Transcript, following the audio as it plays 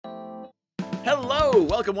Hello!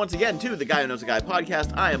 Welcome once again to the Guy Who Knows a Guy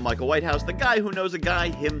podcast. I am Michael Whitehouse, the guy who knows a guy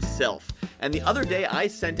himself. And the other day, I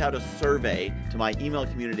sent out a survey to my email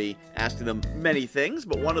community asking them many things,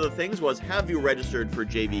 but one of the things was, have you registered for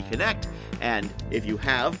JV Connect? And if you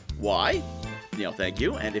have, why? Thank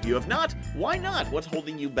you. And if you have not, why not? What's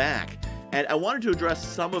holding you back? And I wanted to address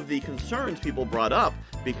some of the concerns people brought up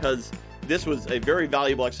because this was a very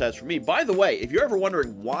valuable exercise for me. By the way, if you're ever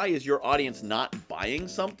wondering why is your audience not buying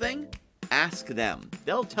something, ask them.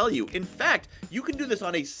 They'll tell you. In fact, you can do this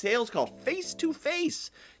on a sales call, face-to-face.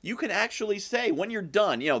 You can actually say, when you're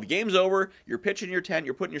done, the game's over, you're pitching your tent,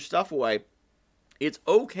 you're putting your stuff away, it's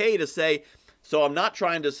okay to say, so I'm not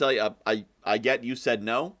trying to sell you, I get you said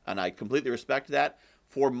no, and I completely respect that.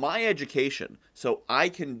 For my education, so I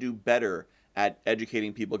can do better at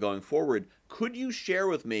educating people going forward, could you share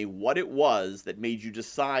with me what it was that made you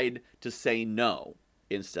decide to say no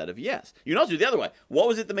instead of yes? You can also do the other way. What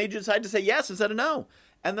was it that made you decide to say yes instead of no?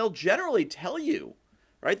 And they'll generally tell you,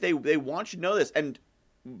 right? They want you to know this. And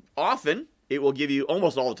often, it will give you,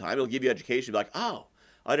 almost all the time, it'll give you education. Be like, oh,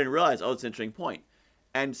 I didn't realize. Oh, it's an interesting point.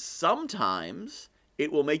 And sometimes,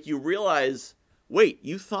 it will make you realize, wait,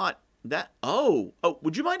 you thought that, oh,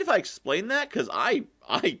 would you mind if I explain that? Because I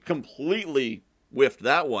completely whiffed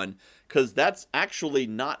that one, because that's actually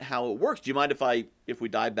not how it works. Do you mind if we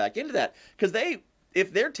dive back into that? Because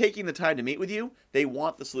if they're taking the time to meet with you, they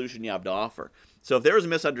want the solution you have to offer. So if there is a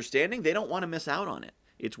misunderstanding, they don't want to miss out on it.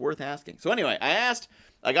 It's worth asking. So anyway, I asked,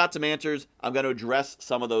 I got some answers. I'm going to address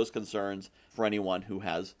some of those concerns for anyone who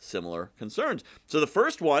has similar concerns. So the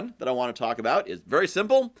first one that I want to talk about is very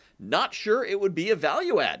simple. Not sure it would be a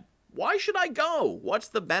value add. Why should I go? What's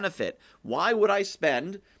the benefit? Why would I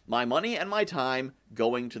spend my money and my time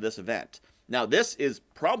going to this event? Now, this is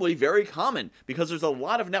probably very common because there's a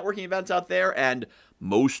lot of networking events out there and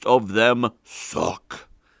most of them suck,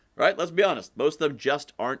 right? Let's be honest. Most of them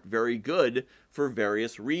just aren't very good for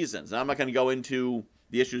various reasons. Now, I'm not going to go into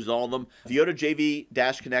the issues of all of them. If you go to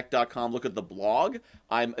jv-connect.com, look at the blog,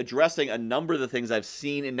 I'm addressing a number of the things I've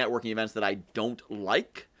seen in networking events that I don't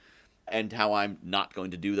like and how I'm not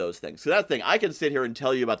going to do those things. So that thing, I can sit here and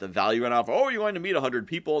tell you about the value and offer. Oh, you're going to meet 100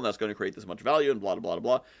 people and that's going to create this much value and blah, blah, blah,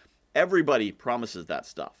 blah. Everybody promises that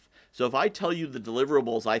stuff. So if I tell you the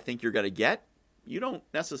deliverables I think you're going to get, you don't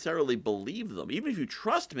necessarily believe them. Even if you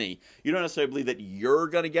trust me, you don't necessarily believe that you're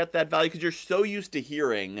going to get that value because you're so used to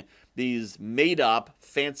hearing these made-up,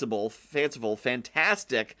 fanciful,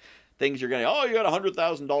 fantastic things you're going to, oh, you got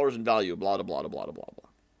 $100,000 in value, blah, blah, blah, blah, blah, blah.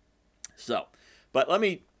 So, but let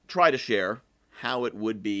me try to share how it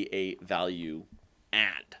would be a value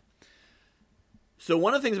add. So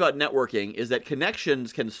one of the things about networking is that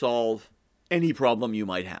connections can solve any problem you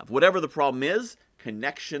might have. Whatever the problem is,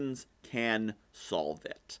 connections can solve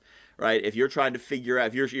it, right? If you're trying to figure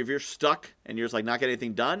out, if you're stuck and you're just like not getting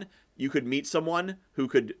anything done, you could meet someone who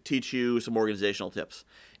could teach you some organizational tips.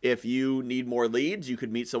 If you need more leads, you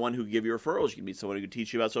could meet someone who could give you referrals. You could meet someone who could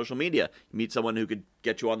teach you about social media. You meet someone who could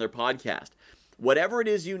get you on their podcast. Whatever it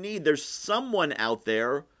is you need, there's someone out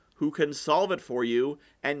there who can solve it for you,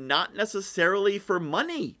 and not necessarily for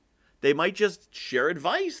money. They might just share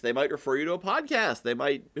advice. They might refer you to a podcast. They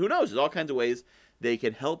might, who knows, there's all kinds of ways they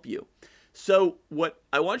can help you. So what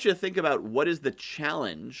I want you to think about, what is the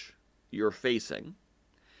challenge you're facing?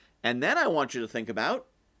 And then I want you to think about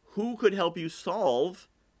who could help you solve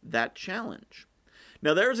that challenge.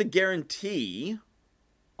 Now, there's a guarantee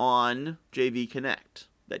on JV Connect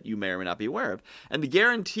that you may or may not be aware of. And the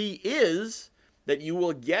guarantee is that you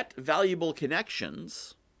will get valuable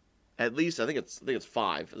connections. At least, I think it's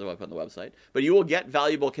 5, is what I put on the website. But you will get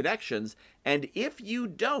valuable connections. And if you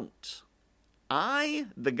don't, I,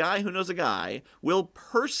 the guy who knows a guy, will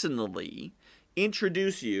personally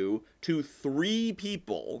introduce you to 3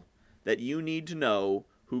 people that you need to know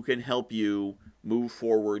who can help you move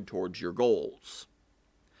forward towards your goals.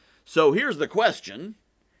 So here's the question.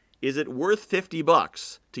 Is it worth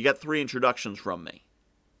 $50 to get 3 introductions from me?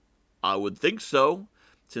 I would think so,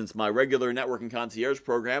 since my regular networking concierge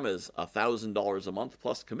program is $1,000 a month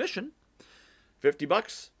plus commission.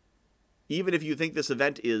 $50, even if you think this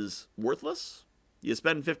event is worthless, you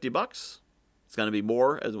spend $50. It's going to be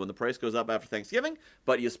more as when the price goes up after Thanksgiving,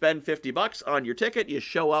 but you spend $50 on your ticket, you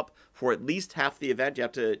show up for at least half the event. You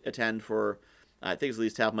have to attend for, I think it's at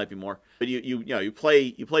least half, might be more. But you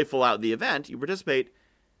play full out the event, you participate,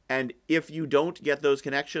 and if you don't get those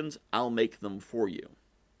connections, I'll make them for you.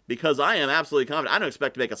 Because I am absolutely confident. I don't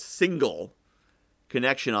expect to make a single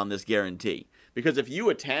connection on this guarantee. Because if you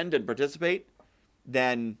attend and participate,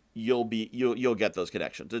 then you'll get those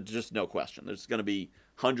connections. There's just no question. There's going to be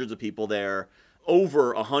hundreds of people there.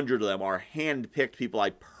 over 100 of them are hand-picked people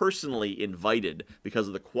I personally invited because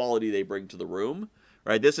of the quality they bring to the room.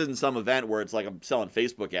 Right? This isn't some event where it's like I'm selling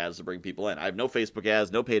Facebook ads to bring people in. I have no Facebook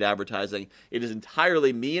ads, no paid advertising. It is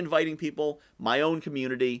entirely me inviting people, my own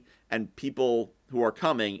community, and people who are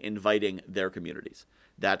coming inviting their communities.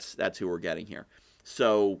 That's who we're getting here.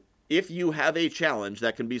 So if you have a challenge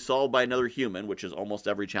that can be solved by another human, which is almost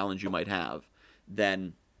every challenge you might have,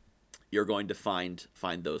 then you're going to find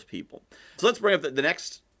those people. So let's bring up the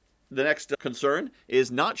next concern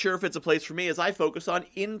is not sure if it's a place for me as I focus on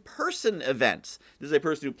in-person events. This is a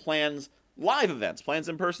person who plans live events, plans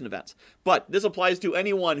in-person events. But this applies to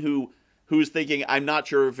anyone who's thinking, I'm not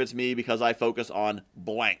sure if it's me because I focus on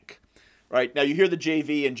blank. Right? Now you hear the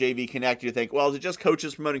JV and JV Connect, you think, well, is it just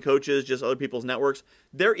coaches promoting coaches, just other people's networks?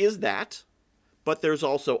 There is that, but there's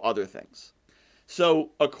also other things.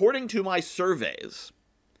 So according to my surveys,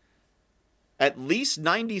 at least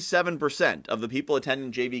 97% of the people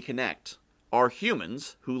attending JV Connect are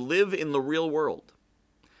humans who live in the real world.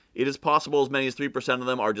 It is possible as many as 3% of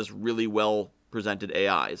them are just really well-presented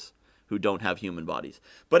AIs who don't have human bodies.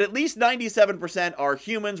 But at least 97% are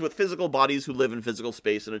humans with physical bodies who live in physical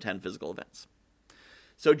space and attend physical events.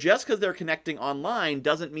 So just because they're connecting online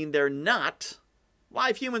doesn't mean they're not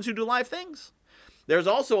live humans who do live things. There's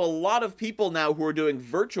also a lot of people now who are doing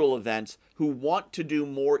virtual events who want to do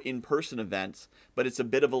more in-person events, but it's a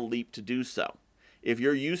bit of a leap to do so. If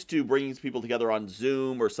you're used to bringing people together on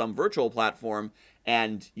Zoom or some virtual platform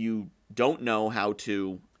and you don't know how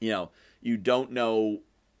to, you don't know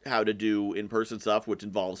how to do in-person stuff, which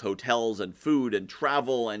involves hotels and food and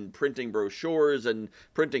travel and printing brochures and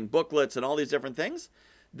printing booklets and all these different things,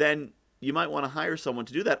 then you might want to hire someone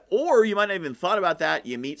to do that. Or you might not even thought about that.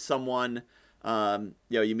 You meet someone,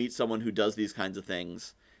 you meet someone who does these kinds of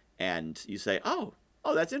things and you say, oh,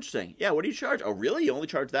 that's interesting. Yeah, what do you charge? Oh, really? You only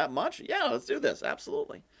charge that much? Yeah, let's do this.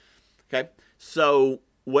 Absolutely. Okay. So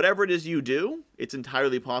whatever it is you do, it's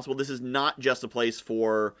entirely possible. This is not just a place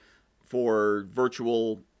for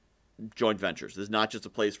virtual joint ventures. This is not just a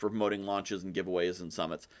place for promoting launches and giveaways and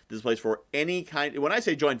summits. This is a place for any kind. When I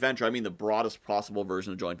say joint venture, I mean the broadest possible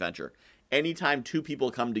version of joint venture. Anytime two people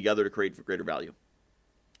come together to create greater value.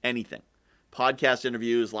 Anything. Podcast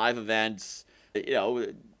interviews, live events,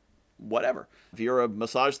 whatever. If you're a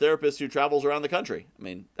massage therapist who travels around the country, I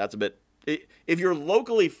mean, that's a bit... If you're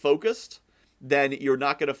locally focused, then you're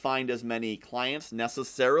not going to find as many clients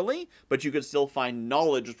necessarily, but you could still find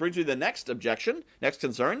knowledge, which brings me to the next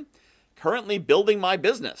concern. Currently building my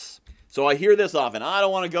business. So I hear this often. I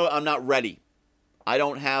don't want to go. I'm not ready. I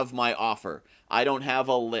don't have my offer. I don't have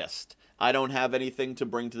a list. I don't have anything to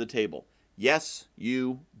bring to the table. Yes,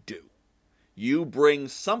 you do. You bring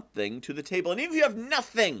something to the table. And even if you have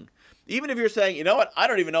nothing, even if you're saying, you know what, I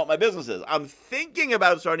don't even know what my business is. I'm thinking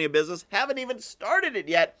about starting a business, haven't even started it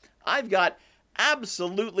yet. I've got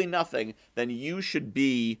absolutely nothing. Then you should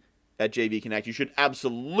be at JV Connect. You should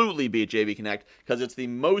absolutely be at JV Connect because it's the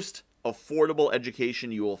most affordable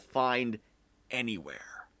education you will find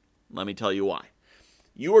anywhere. Let me tell you why.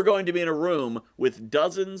 You are going to be in a room with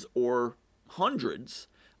dozens or hundreds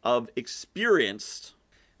of experienced,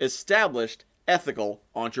 established, ethical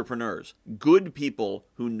entrepreneurs. Good people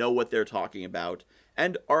who know what they're talking about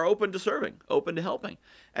and are open to serving, open to helping.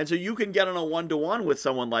 And so you can get on a one-to-one with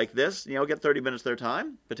someone like this, get 30 minutes of their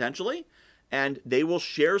time, potentially, and they will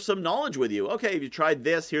share some knowledge with you. Okay, if you tried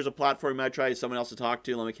this, here's a platform you might try someone else to talk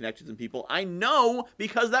to. Let me connect you to some people. I know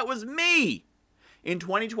because that was me. In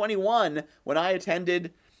 2021, when I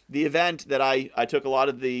attended the event that I took a lot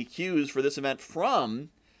of the cues for this event from,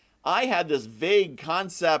 I had this vague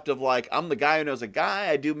concept of like, I'm the guy who knows a guy.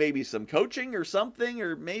 I do maybe some coaching or something,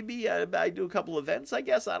 or maybe I do a couple events, I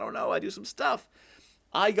guess. I don't know. I do some stuff.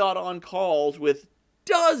 I got on calls with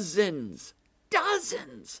dozens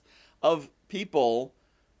of people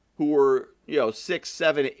who were, 6,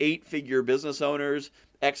 7, 8-figure business owners,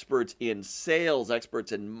 experts in sales,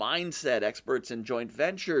 experts in mindset, experts in joint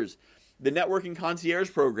ventures. The Networking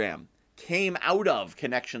Concierge program came out of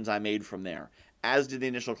connections I made from there, as did the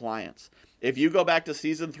initial clients. If you go back to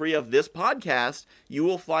season 3 of this podcast, you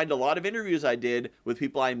will find a lot of interviews I did with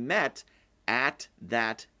people I met at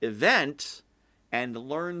that event and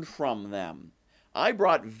learned from them. I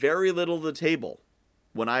brought very little to the table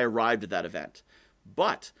when I arrived at that event.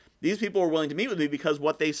 But these people were willing to meet with me because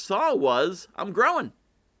what they saw was, I'm growing.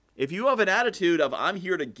 If you have an attitude of, I'm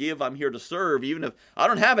here to give, I'm here to serve, even if I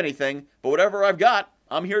don't have anything, but whatever I've got,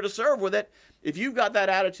 I'm here to serve with it. If you've got that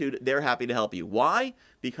attitude, they're happy to help you. Why?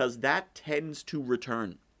 Because that tends to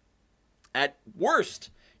return. At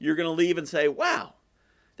worst, you're going to leave and say, wow,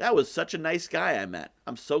 that was such a nice guy I met.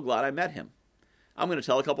 I'm so glad I met him. I'm going to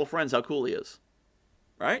tell a couple friends how cool he is.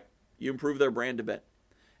 right? You improve their brand a bit.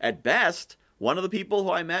 At best, one of the people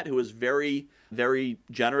who I met who was very, very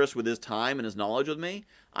generous with his time and his knowledge with me,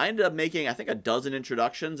 I ended up making, I think, a dozen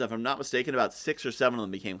introductions. If I'm not mistaken, about 6 or 7 of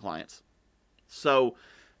them became clients. So,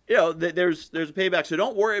 there's a payback. So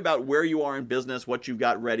don't worry about where you are in business, what you've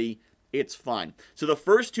got ready. It's fine. So the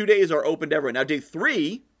first 2 days are open to everyone. Now, day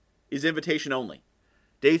 3 is invitation only.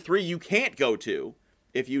 Day 3 you can't go to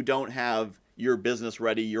if you don't have your business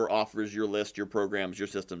ready, your offers, your list, your programs, your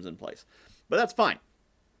systems in place. But that's fine.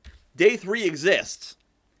 Day 3 exists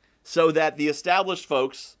so that the established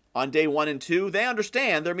folks on day 1 and 2, they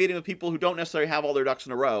understand they're meeting with people who don't necessarily have all their ducks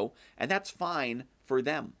in a row, and that's fine for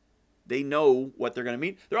them. They know what they're going to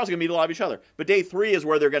meet. They're also going to meet a lot of each other. But day 3 is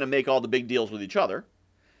where they're going to make all the big deals with each other.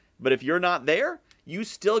 But if you're not there, you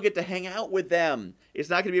still get to hang out with them. It's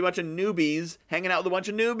not going to be a bunch of newbies hanging out with a bunch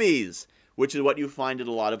of newbies, which is what you find at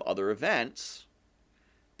a lot of other events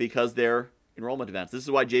because they're enrollment events. This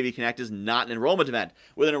is why JV Connect is not an enrollment event.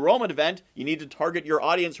 With an enrollment event, you need to target your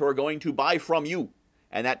audience who are going to buy from you.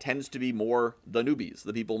 And that tends to be more the newbies,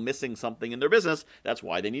 the people missing something in their business. That's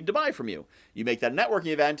why they need to buy from you. You make that a networking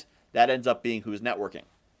event, that ends up being who's networking.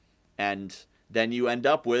 And then you end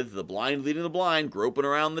up with the blind leading the blind, groping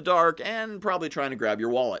around in the dark, and probably trying to grab your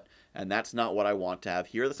wallet. And that's not what I want to have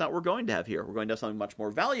here. That's not what we're going to have here. We're going to have something much more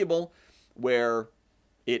valuable where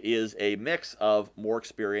it is a mix of more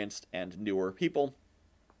experienced and newer people.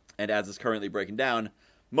 And as it's currently breaking down,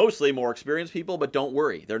 mostly more experienced people, but don't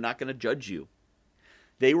worry, they're not going to judge you.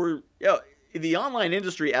 The online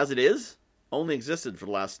industry as it is only existed for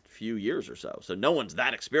the last few years or so. So no one's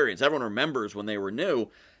that experienced. Everyone remembers when they were new.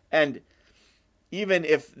 And even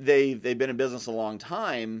if they've been in business a long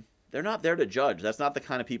time, they're not there to judge. That's not the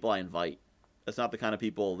kind of people I invite. That's not the kind of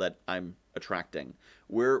people that I'm attracting.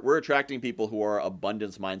 We're attracting people who are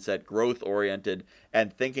abundance mindset, growth oriented,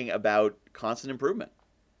 and thinking about constant improvement.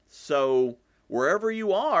 So wherever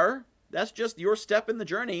you are, that's just your step in the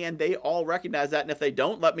journey, and they all recognize that. And if they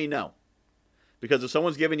don't, let me know. Because if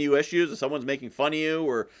someone's giving you issues, if someone's making fun of you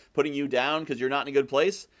or putting you down because you're not in a good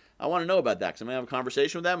place, I want to know about that because I'm going to have a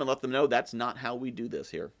conversation with them and let them know that's not how we do this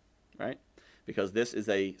here, right? Because this is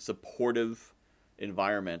a supportive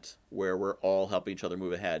environment where we're all helping each other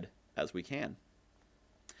move ahead as we can.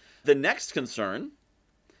 The next concern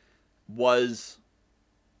was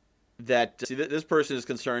that, this person is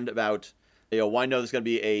concerned about, why know there's going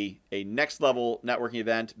to be a next level networking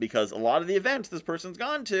event because a lot of the events this person's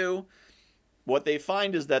gone to, what they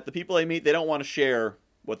find is that the people they meet, they don't want to share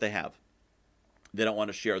what they have. They don't want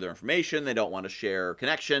to share their information. They don't want to share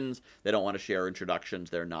connections. They don't want to share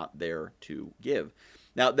introductions. They're not there to give.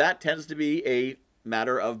 Now, that tends to be a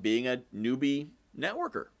matter of being a newbie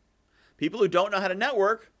networker. People who don't know how to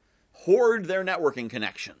network hoard their networking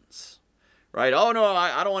connections. Right? Oh, no,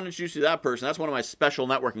 I don't want to introduce you to that person. That's one of my special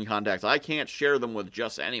networking contacts. I can't share them with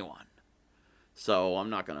just anyone. So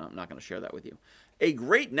I'm not gonna share that with you. A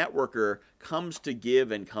great networker comes to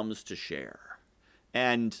give and comes to share.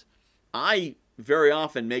 And I very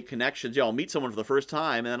often make connections. I'll meet someone for the first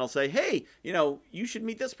time, and then I'll say, hey, you should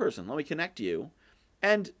meet this person. Let me connect you.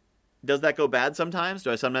 And does that go bad sometimes?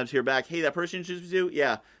 Do I sometimes hear back, hey, that person introduced you?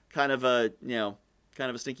 Yeah, kind of a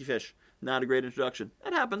stinky fish. Not a great introduction.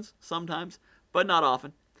 That happens sometimes, but not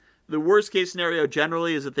often. The worst case scenario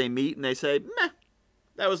generally is that they meet and they say, meh,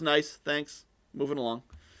 that was nice, thanks, moving along.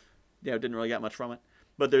 Didn't really get much from it.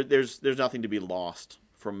 But there's nothing to be lost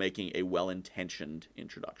from making a well-intentioned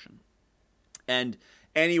introduction. And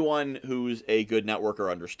anyone who's a good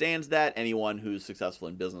networker understands that. Anyone who's successful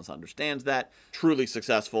in business understands that. Truly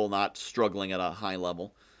successful, not struggling at a high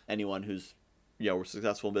level. Anyone who's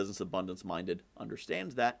successful in business, abundance-minded,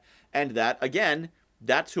 understands that. And that, again,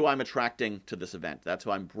 that's who I'm attracting to this event. That's who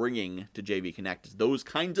I'm bringing to JV Connect. It's those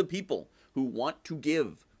kinds of people who want to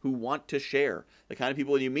give, who want to share. The kind of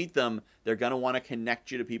people, when you meet them, they're going to want to connect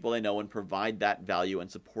you to people they know and provide that value and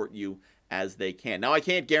support you as they can. Now, I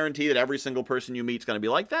can't guarantee that every single person you meet is going to be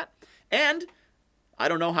like that. And I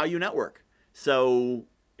don't know how you network. So,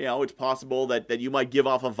 it's possible that you might give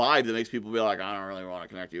off a vibe that makes people be like, I don't really want to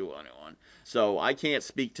connect you with anyone. So I can't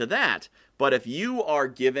speak to that. But if you are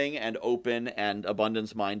giving and open and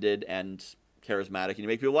abundance-minded and charismatic and you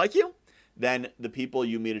make people like you, then the people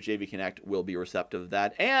you meet at JV Connect will be receptive to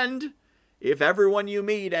that. And if everyone you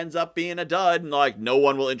meet ends up being a dud and like, no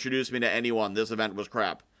one will introduce me to anyone, this event was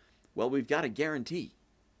crap, well, we've got a guarantee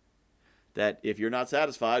that if you're not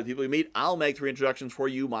satisfied with people you meet, I'll make 3 introductions for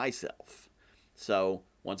you myself. So,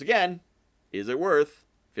 once again, is it worth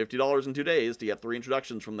 $50 in 2 days to get 3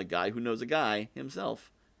 introductions from the guy who knows a guy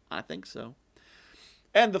himself? I think so.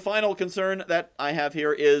 And the final concern that I have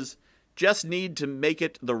here is Just need to make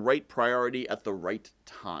it the right priority at the right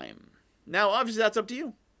time. Now, obviously, that's up to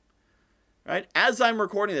you. Right? As I'm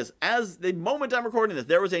recording this, as the moment I'm recording this,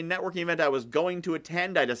 there was a networking event I was going to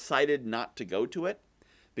attend. I decided not to go to it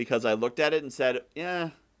because I looked at it and said, yeah,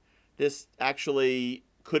 this actually,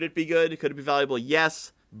 could it be good? Could it be valuable?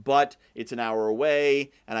 Yes, but it's an hour away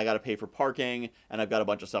and I got to pay for parking and I've got a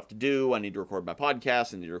bunch of stuff to do. I need to record my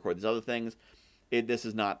podcast. I need to record these other things. This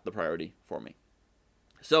is not the priority for me.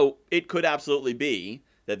 So it could absolutely be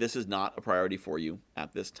that this is not a priority for you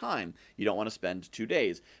at this time. You don't want to spend 2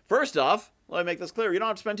 days. First off, let me make this clear. You don't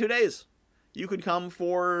have to spend 2 days. You could come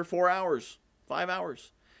for 4 hours, 5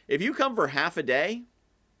 hours. If you come for half a day,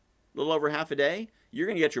 a little over half a day, you're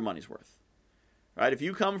going to get your money's worth. Right? If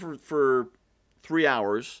you come for 3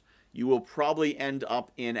 hours, you will probably end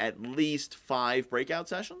up in at least 5 breakout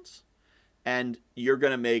sessions. And you're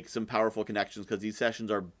going to make some powerful connections because these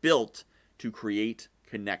sessions are built to create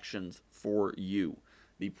connections for you.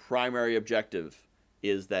 The primary objective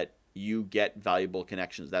is that you get valuable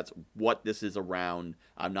connections. That's what this is around.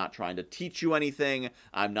 I'm not trying to teach you anything.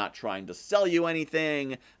 I'm not trying to sell you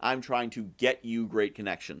anything. I'm trying to get you great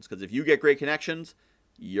connections. Because if you get great connections,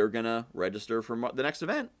 you're going to register for the next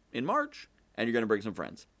event in March, and you're going to bring some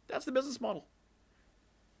friends. That's the business model.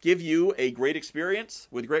 Give you a great experience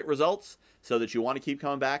with great results so that you want to keep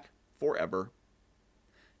coming back forever.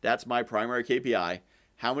 That's my primary KPI.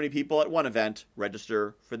 How many people at one event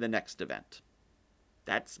register for the next event?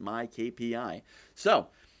 That's my KPI. So,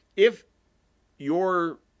 if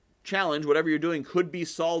your challenge, whatever you're doing, could be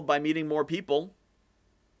solved by meeting more people,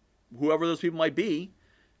 whoever those people might be,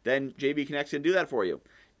 then JV Connect can do that for you.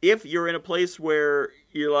 If you're in a place where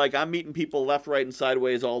you're like, I'm meeting people left, right, and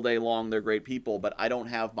sideways all day long, they're great people, but I don't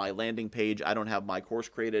have my landing page, I don't have my course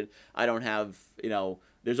created, I don't have,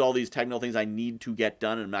 there's all these technical things I need to get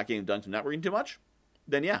done, and I'm not getting done to networking too much,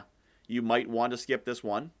 then yeah, you might want to skip this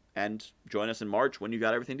one and join us in March when you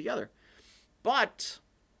got everything together. But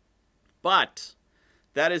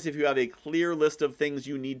that is if you have a clear list of things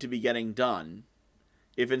you need to be getting done.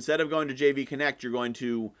 If instead of going to JV Connect, you're going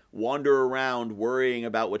to wander around worrying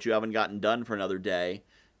about what you haven't gotten done for another day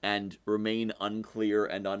and remain unclear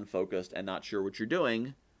and unfocused and not sure what you're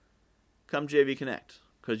doing, come JV Connect.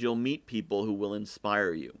 Because you'll meet people who will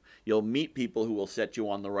inspire you. You'll meet people who will set you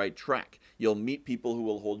on the right track. You'll meet people who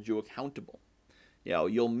will hold you accountable.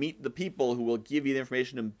 You'll meet the people who will give you the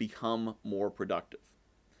information to become more productive.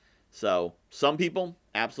 So, some people,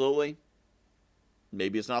 absolutely.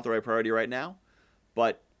 Maybe it's not the right priority right now.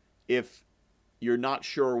 But if you're not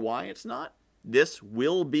sure why it's not, this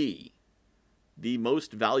will be the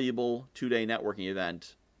most valuable 2-day networking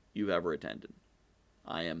event you've ever attended.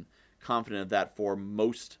 I am confident of that for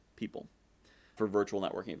most people for virtual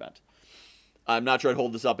networking event. I'm not sure I'd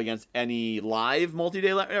hold this up against any live multi-day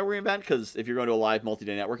networking event, because if you're going to a live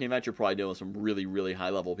multi-day networking event, you're probably dealing with some really, really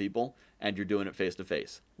high-level people, and you're doing it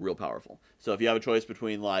face-to-face. Real powerful. So if you have a choice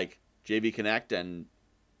between, like, JV Connect and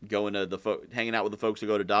going to hanging out with the folks who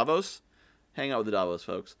go to Davos, hang out with the Davos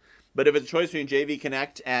folks. But if it's a choice between JV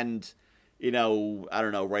Connect and,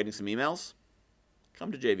 writing some emails,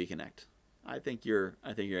 come to JV Connect. I think you're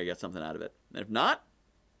gonna get something out of it. And if not,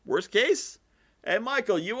 worst case, hey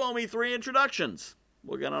Michael, you owe me 3 introductions.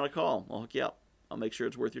 We'll get on a call. I'll hook you up. I'll make sure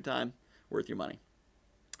it's worth your time, worth your money.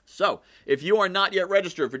 So, if you are not yet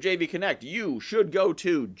registered for JV Connect, you should go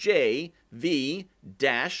to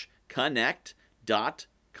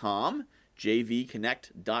jv-connect.com,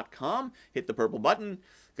 jvconnect.com, hit the purple button,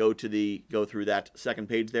 go through that second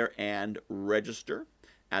page there and register.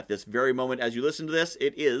 At this very moment as you listen to this,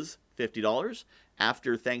 it is $50.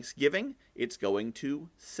 After Thanksgiving, it's going to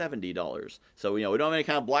 $70. So, we don't have any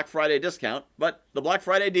kind of Black Friday discount, but the Black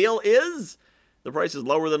Friday deal is the price is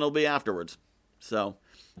lower than it'll be afterwards. So,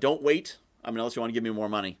 don't wait. Unless you want to give me more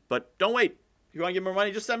money. But don't wait. If you want to give me more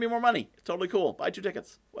money, just send me more money. It's totally cool. Buy 2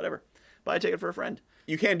 tickets. Whatever. Buy a ticket for a friend.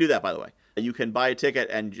 You can do that, by the way. You can buy a ticket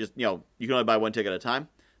and just, you can only buy 1 ticket at a time.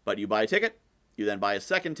 But you buy a ticket. You then buy a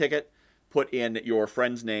second ticket. Put in your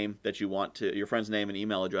friend's name your friend's name and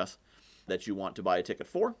email address that you want to buy a ticket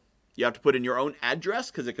for. You have to put in your own address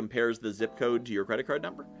because it compares the zip code to your credit card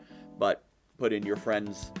number. But put in your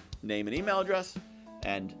friend's name and email address,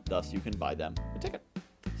 and thus you can buy them a ticket.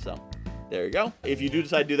 So there you go. If you do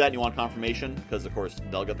decide to do that and you want confirmation, because of course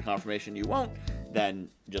they'll get the confirmation, you won't, then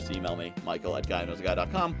just email me,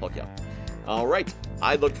 michael@guywhoknowsaguy.com. Hook you up. All right.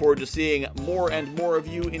 I look forward to seeing more and more of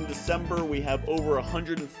you in December. We have over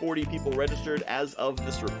 140 people registered as of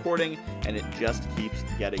this recording, and it just keeps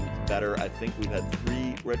getting better. I think we've had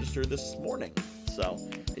 3 registered this morning, so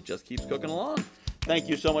it just keeps cooking along. Thank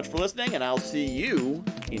you so much for listening, and I'll see you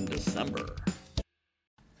in December.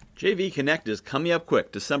 JV Connect is coming up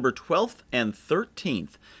quick, December 12th and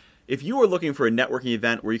 13th. If you are looking for a networking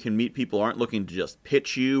event where you can meet people who aren't looking to just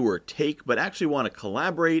pitch you or take, but actually want to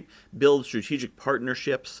collaborate, build strategic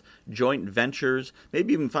partnerships, joint ventures,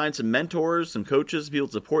 maybe even find some mentors, some coaches, people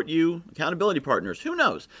to support you, accountability partners, who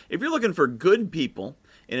knows? If you're looking for good people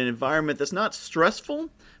in an environment that's not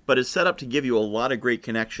stressful, but is set up to give you a lot of great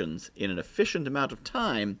connections in an efficient amount of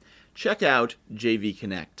time, check out JV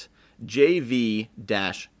Connect.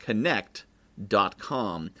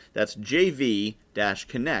 jv-connect.com. That's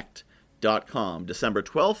jv-connect.com. December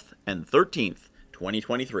 12th and 13th,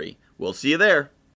 2023. We'll see you there.